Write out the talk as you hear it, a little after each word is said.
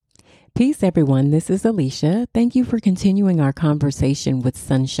Peace, everyone. This is Alicia. Thank you for continuing our conversation with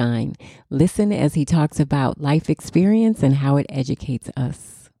Sunshine. Listen as he talks about life experience and how it educates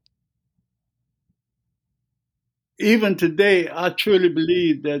us. Even today, I truly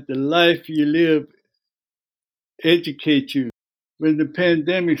believe that the life you live educates you. When the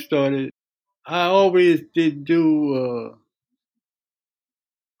pandemic started, I always did do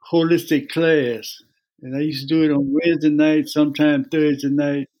holistic class, and I used to do it on Wednesday night, sometimes Thursday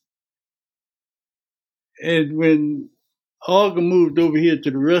night. And when Olga moved over here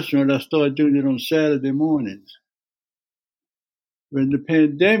to the restaurant, I started doing it on Saturday mornings. When the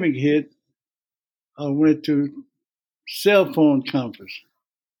pandemic hit, I went to cell phone conference.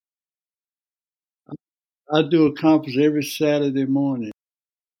 I do a conference every Saturday morning.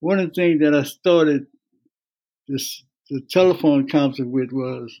 One of the things that I started the telephone conference with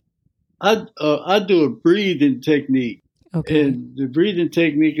was I do a breathing technique, Okay. and the breathing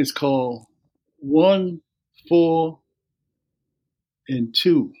technique is called 1, 4, and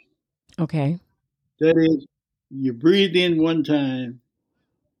 2. Okay. That is, you breathe in one time,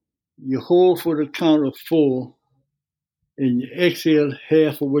 you hold for the count of 4, and you exhale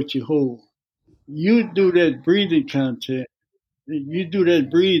half of what you hold. You do that breathing content, you do that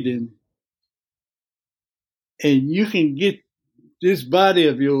breathing, and you can get this body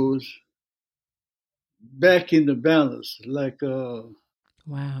of yours back into balance. Like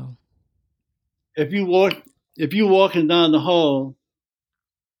Wow. if you walk, if you're walking down the hall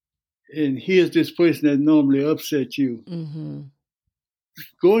and here's this person that normally upsets you, Mm-hmm.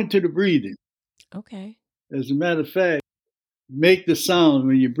 go into the breathing. Okay. As a matter of fact, make the sound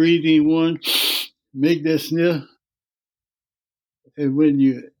when you breathe in one, make that sniff, and when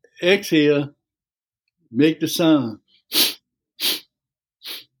you exhale, make the sound.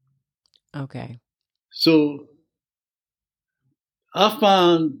 Okay. So I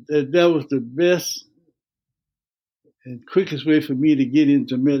found that that was the best and quickest way for me to get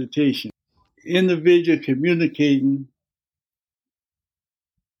into meditation. Individual communicating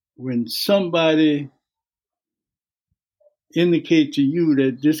when somebody indicate to you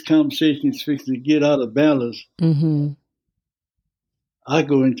that this conversation is fixed to get out of balance, Mm-hmm. I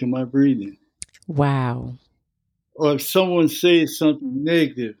go into my breathing. Wow. Or if someone says something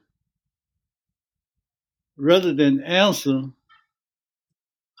negative, rather than answer,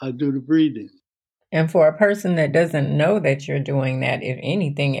 I do the breathing. And for a person that doesn't know that you're doing that, if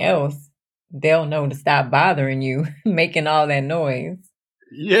anything else, they'll know to stop bothering you, making all that noise.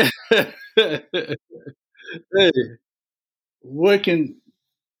 Yeah. Hey, working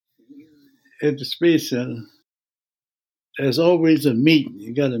at the Space Center, there's always a meeting.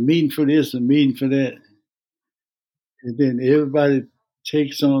 You got a meeting for this, a meeting for that. And then everybody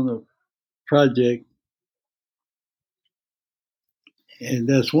takes on a project. And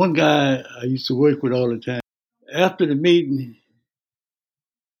there's one guy I used to work with all the time. After the meeting,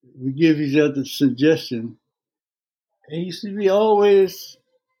 we give each other suggestions. And he used to be always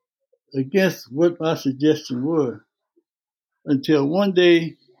against what my suggestions were. Until one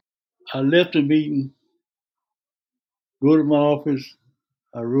day I left the meeting, go to my office,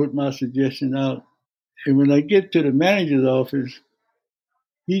 I wrote my suggestion out. And when I get to the manager's office,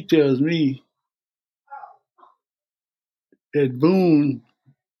 he tells me that Boone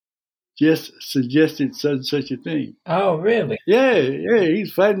just suggested such a thing. Oh, really? Yeah,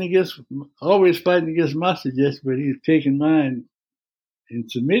 he's fighting against, always fighting against my suggestion, but he's taking mine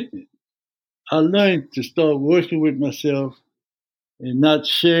and submitting it. I learned to start working with myself and not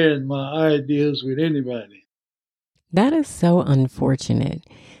sharing my ideas with anybody. That is so unfortunate.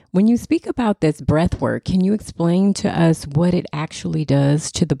 When you speak about this breath work, can you explain to us what it actually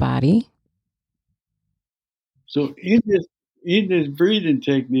does to the body? So in this breathing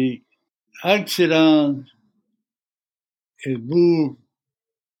technique, I can sit down and move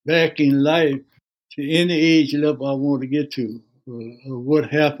back in life to any age level I want to get to, or what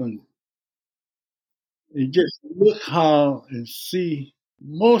happened. And just look how and see.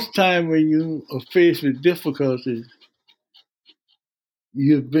 Most time when you are faced with difficulties,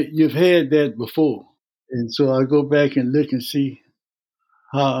 you've had that before, and so I go back and look and see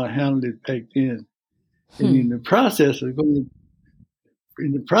how I handled it back then. And Hmm. in the process of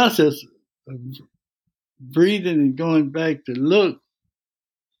breathing and going back to look,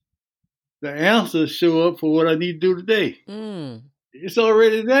 the answers show up for what I need to do today. Mm. It's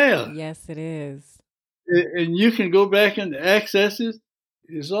already there. Yes, it is. And you can go back and access it.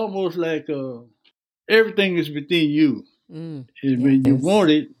 It's almost like everything is within you. Mm. And when you Yes. want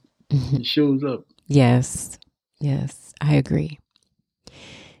it, it shows up. Yes. Yes. I agree.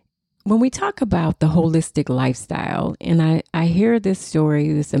 when we talk about the holistic lifestyle, and I hear this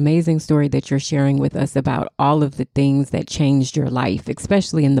story, this amazing story that you're sharing with us about all of the things that changed your life,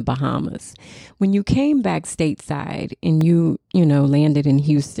 especially in the Bahamas. When you came back stateside and you know, landed in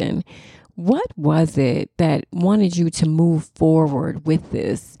Houston, what was it that wanted you to move forward with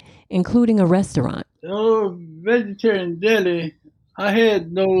this, including a restaurant? Oh, vegetarian deli, I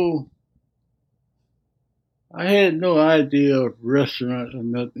had no idea of restaurant or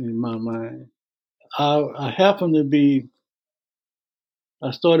nothing in my mind. I happened to be,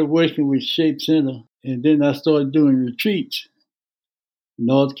 I started working with Shape Center, and then I started doing retreats,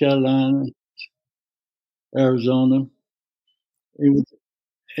 North Carolina, Arizona. It was,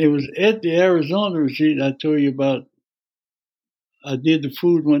 it was at the Arizona retreat I told you about. I did the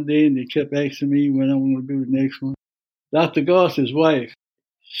food one day, and they kept asking me when I'm going to do the next one. Dr. Goss's wife,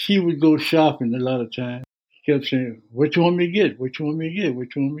 she would go shopping a lot of times. She kept saying, "What you want me to get? What you want me to get?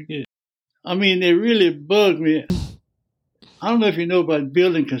 What you want me to get?" I mean, they really bugged me. I don't know if you know about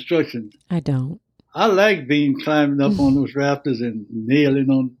building construction. I don't. I like being climbing up on those rafters and nailing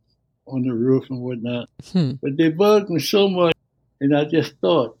on the roof and whatnot. But they bugged me so much, and I just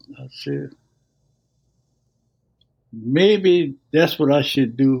thought, I said, maybe that's what I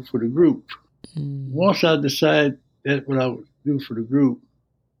should do for the group. Once I decide that's what I would do for the group,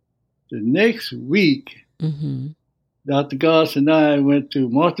 the next week, Dr. Goss and I went to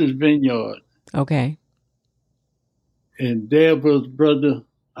Martha's Vineyard. Okay. And there was Brother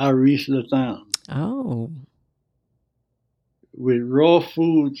Iris Latham. Oh. With raw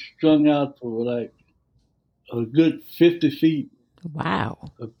food strung out for like a good 50 feet.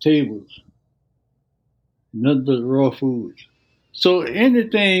 Wow. Of tables. Nothing but raw food. So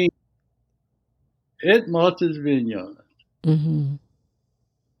anything at Martha's Vineyard. And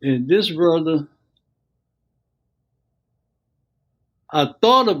this brother, I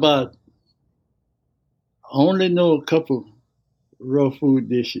thought about, I only know a couple raw food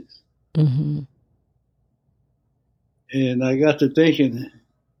dishes. And I got to thinking,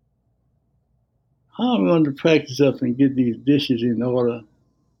 how am I going to practice up and get these dishes in order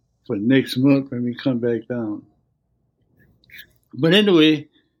for next month when we come back down? But anyway,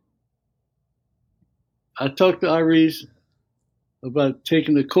 I talked to Iris about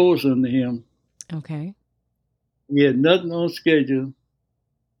taking the course under him. Okay. He had nothing on schedule.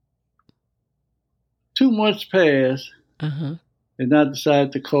 2 months passed, and I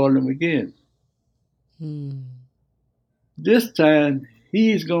decided to call him again. This time,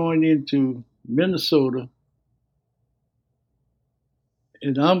 he's going into Minnesota,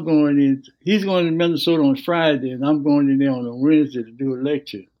 and he's going to Minnesota on Friday, and I'm going in there on a Wednesday to do a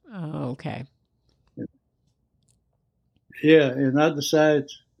lecture. Oh, okay. Yeah, and I decided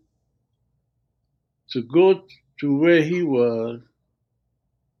to go to where he was,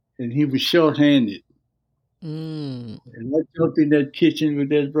 and he was short-handed. And I jumped in that kitchen with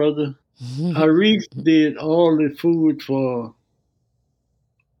that brother. Iris did all the food for,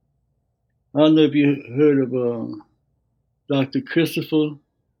 I don't know if you heard of Dr. Christopher,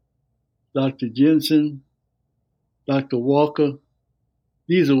 Dr. Jensen, Dr. Walker.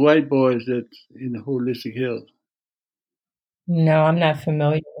 These are white boys that's in the holistic health. No, I'm not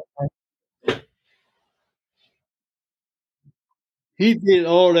familiar with her. He did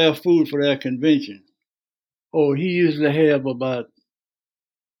all their food for their convention. Oh, he usually have about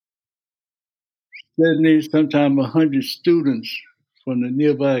 70, sometimes 100 students from the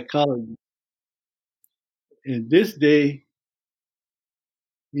nearby college. And this day,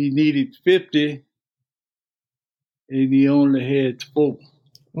 he needed 50, and he only had 4.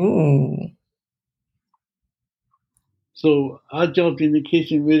 Ooh. So I jumped in the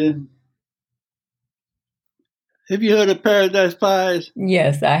kitchen with him. Have you heard of Paradise Pies?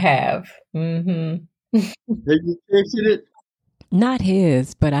 Yes, I have. Have you tasted it? Not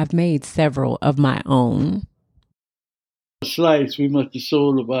his, but I've made several of my own. A slice, we must have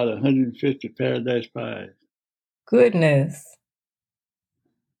sold about 150 Paradise Pies. Goodness.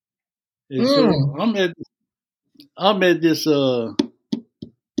 And so I'm at this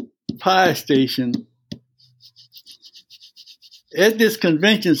pie station at this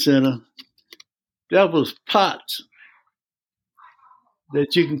convention center. There was pots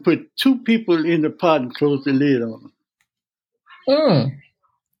that you can put 2 people in the pot and close the lid on them.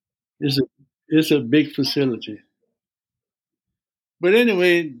 It's a big facility. But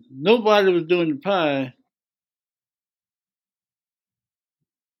anyway, nobody was doing the pie.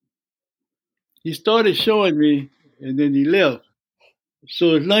 He started showing me, and then he left.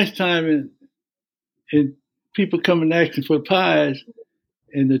 So it's lunchtime, and people coming asking for pies,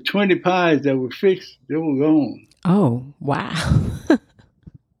 and the 20 pies that were fixed, they were gone. Oh, wow.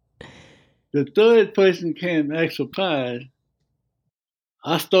 The third person came ask for pies.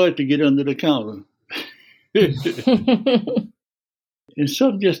 I started to get under the counter. And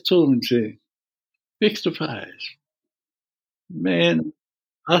something just told me, say, fix the pies. Man,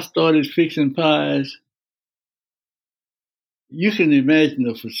 I started fixing pies. You can imagine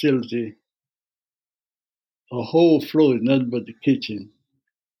a facility, a whole floor is nothing but the kitchen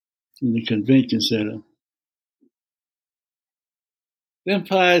in the convention center. Them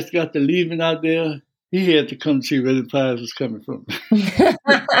pies got the leaving out there. He had to come see where the pies was coming from.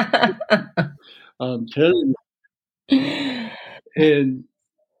 I'm telling you. And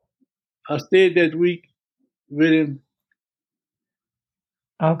I stayed that week with him.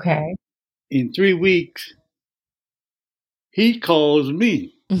 Okay. In 3 weeks, he calls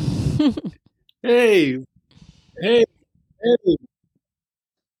me. Hey, hey, hey,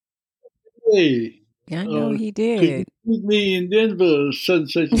 hey. I know he Could you did. meet me in Denver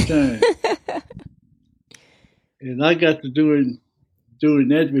such a time? And I got to doing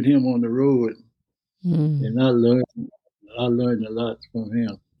that with him on the road. And I learned a lot from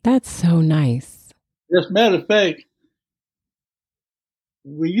him. That's so nice. As a matter of fact,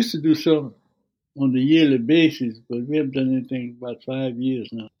 we used to do something on a yearly basis, but we haven't done anything in about 5 years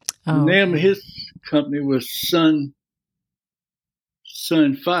now. The name of his company was Sun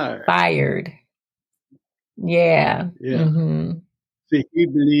Fire. Fired. Yeah. Yeah. Mm-hmm. See, he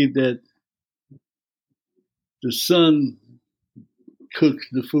believed that the sun cooks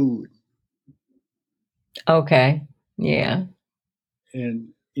the food. Okay. Yeah.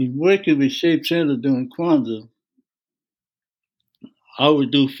 And in working with Shape Center during Kwanzaa, I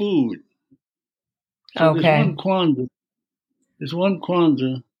would do food. So Okay. this one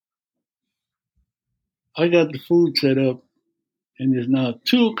Kwanzaa, I got the food set up, and it's now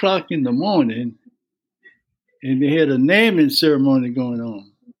 2:00 in the morning, and they had a naming ceremony going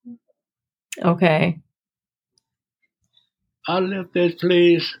on. Okay. I left that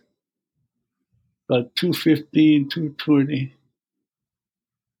place about 2:15, 2:20,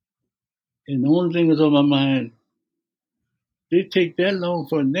 and the only thing was on my mind, they take that long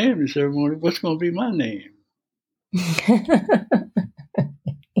for a naming ceremony, what's going to be my name?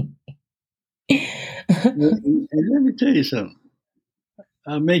 And let me tell you something.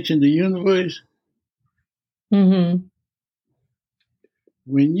 I mentioned the universe. Mm-hmm.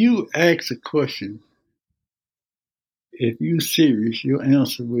 When you ask a question, if you're serious, your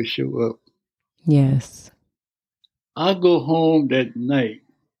answer will show up. Yes. I go home that night,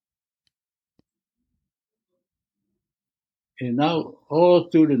 and all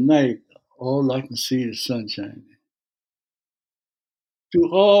through the night, all I can see is sunshine.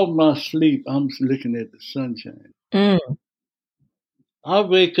 Through all my sleep, I'm looking at the sunshine. I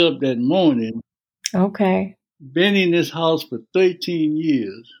wake up that morning. Okay. Been in this house for 13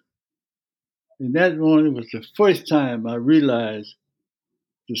 years. And that morning was the first time I realized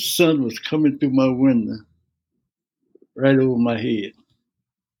the sun was coming through my window right over my head.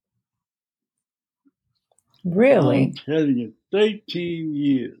 Really? I'm telling you, 13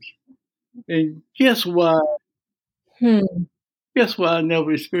 years. And guess why? Guess why I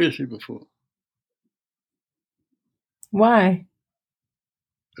never experienced it before? Why?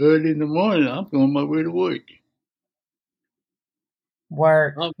 Early in the morning, I'm on my way to work.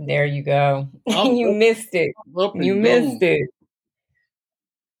 Work. There you go. You missed it. You missed it.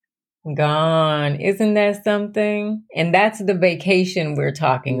 Gone. Isn't that something? And that's the vacation we're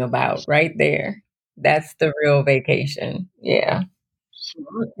talking about right there. That's the real vacation. Yeah. So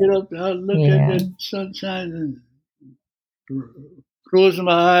I get up, I look at that sunshine and closing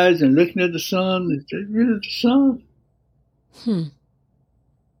my eyes and looking at the sun. Is that really the sun?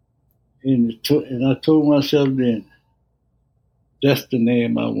 And I told myself then, that's the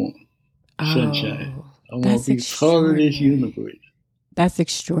name I want. Sunshine. I want to be part of this universe. That's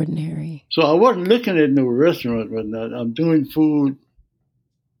extraordinary. So I wasn't looking at no restaurant right now. I'm doing food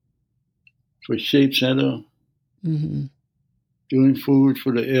for Shape Center, doing food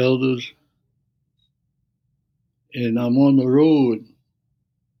for the elders, and I'm on the road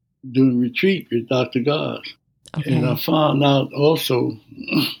doing retreat with Dr. Goss. Okay. And I found out also,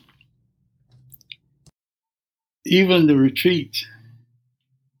 even the retreats,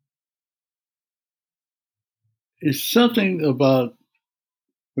 it's something about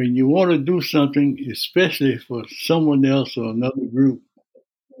when you want to do something, especially for someone else or another group,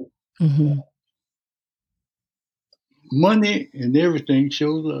 money and everything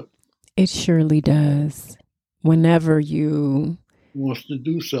shows up. It surely does. Whenever you wants to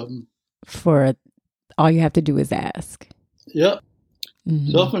do something, all you have to do is ask. Yep.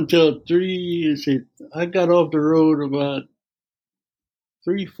 So up until 3 years, I got off the road about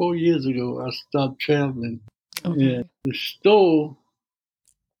 3, 4 years ago, I stopped traveling. Okay. And the store,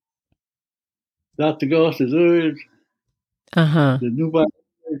 Dr. Goss's herbs, Uh-huh. the new body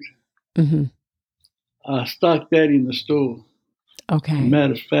herbs, Mm-hmm. I stocked that in the store. Okay.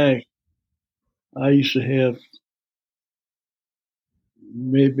 Matter of fact, I used to have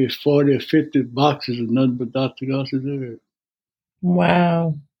maybe 40 or 50 boxes of nothing but Dr. Goss's herbs.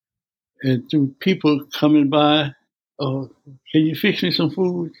 Wow. And through people coming by, oh, can you fix me some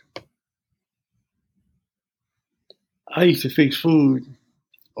food? I used to fix food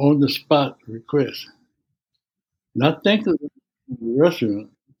on the spot request. Not thinking of the restaurant.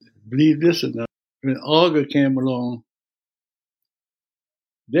 Believe this or not. When Olga came along,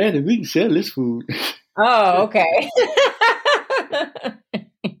 Daddy, we can sell this food. Oh, okay.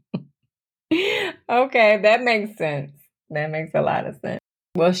 Okay, that makes sense. That makes a lot of sense.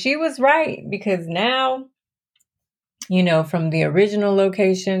 Well, she was right because now, from the original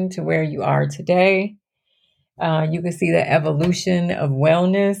location to where you are today, you can see the evolution of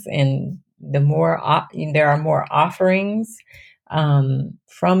wellness, and there are more offerings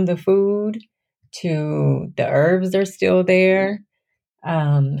from the food to the herbs are still there.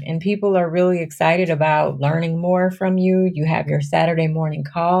 And people are really excited about learning more from you. You have your Saturday morning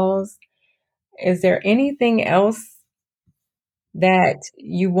calls. Is there anything else that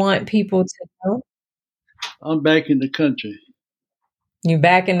you want people to know? I'm back in the country. You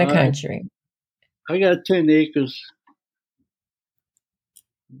back in the I country. I got 10 acres.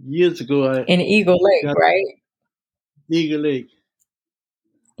 Years ago, I In Eagle Lake, got right? Eagle Lake.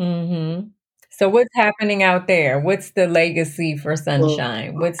 Mm-hmm. So what's happening out there? What's the legacy for Well,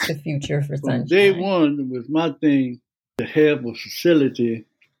 Sunshine? What's the future for from day Sunshine? one, it was my thing to have a facility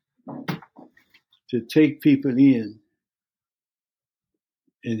to take people in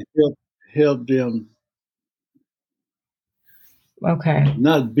and help them Okay.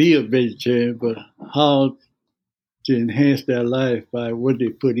 not be a vegetarian, but how to enhance their life by what they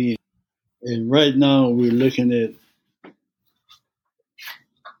put in. And right now, we're looking at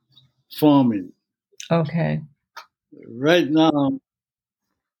farming. Okay. Right now,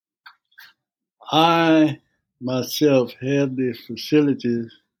 I myself have the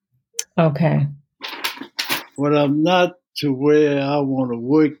facilities, Okay. but I'm not to where I want to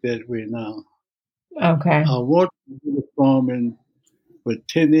work that way now. Okay. I want to do the farming, but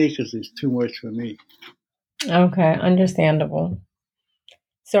 10 acres is too much for me. Okay. Understandable.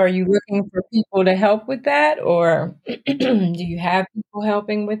 So are you looking for people to help with that, or do you have people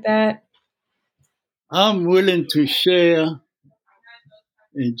helping with that? I'm willing to share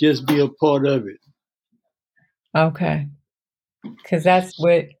and just be a part of it. Okay. Because that's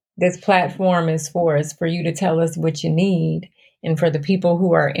what this platform is for you to tell us what you need. And for the people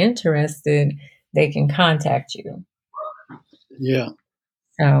who are interested, they can contact you. Yeah.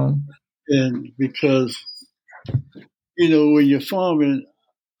 So, And because, when you're farming,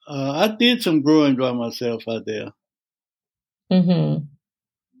 I did some growing by myself out there. mm-hmm.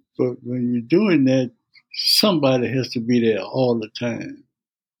 But when you're doing that, somebody has to be there all the time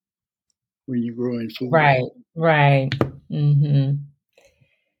when you're growing food. Right. Mm-hmm.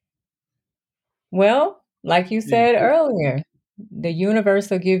 Well, like you said And earlier, the universe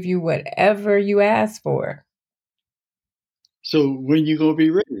will give you whatever you ask for. so when you going to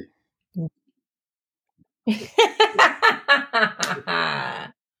be ready?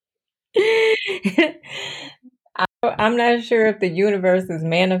 I'm not sure if the universe is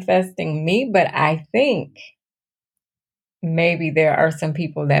manifesting me, but I think maybe there are some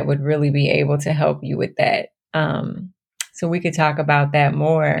people that would really be able to help you with that. So we could talk about that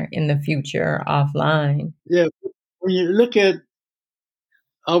more in the future offline. Yeah. When you look at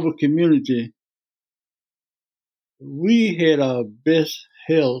our community, we had our best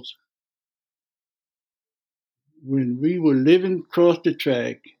health when we were living across the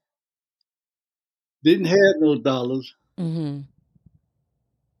track, didn't have no dollars, Mm-hmm.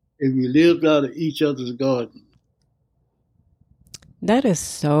 and we lived out of each other's garden. That is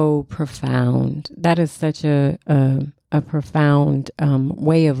so profound. That is such a profound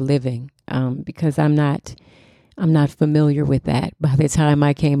way of living, because I'm not familiar with that. By the time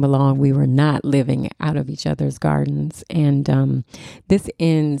I came along, we were not living out of each other's gardens. And this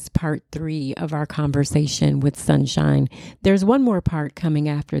ends part 3 of our conversation with Sunshine. There's one more part coming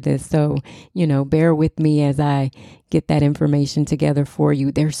after this. So, bear with me as I get that information together for you.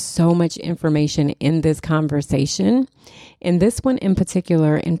 There's so much information in this conversation. And this one in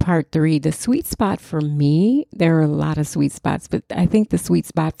particular, in part 3, the sweet spot for me, there are a lot of sweet spots, but I think the sweet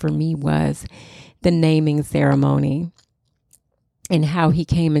spot for me was the naming ceremony and how he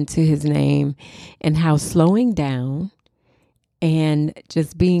came into his name, and how slowing down and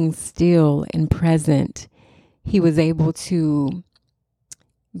just being still and present, he was able to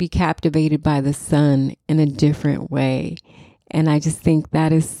be captivated by the sun in a different way. And I just think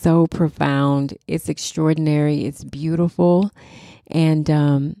that is so profound. It's extraordinary. It's beautiful.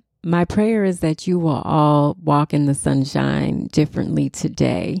 And my prayer is that you will all walk in the sunshine differently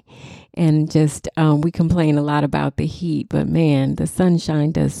today. And just, we complain a lot about the heat, but man, the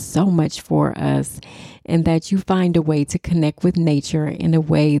sunshine does so much for us. And that you find a way to connect with nature in a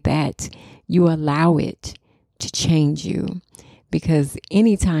way that you allow it to change you. Because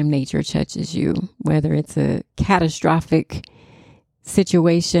anytime nature touches you, whether it's a catastrophic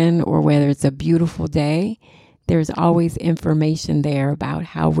situation or whether it's a beautiful day, there's always information there about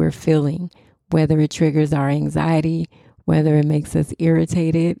how we're feeling, whether it triggers our anxiety, whether it makes us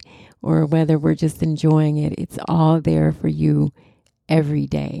irritated, or whether we're just enjoying it. It's all there for you every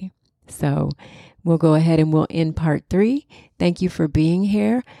day. So we'll go ahead and we'll end part 3. Thank you for being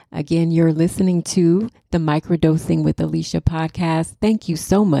here. Again, you're listening to the Microdosing with Alicia podcast. Thank you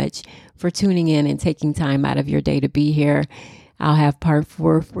so much for tuning in and taking time out of your day to be here. I'll have part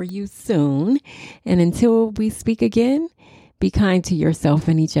 4 for you soon. And until we speak again, be kind to yourself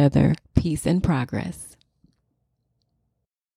and each other. Peace and progress.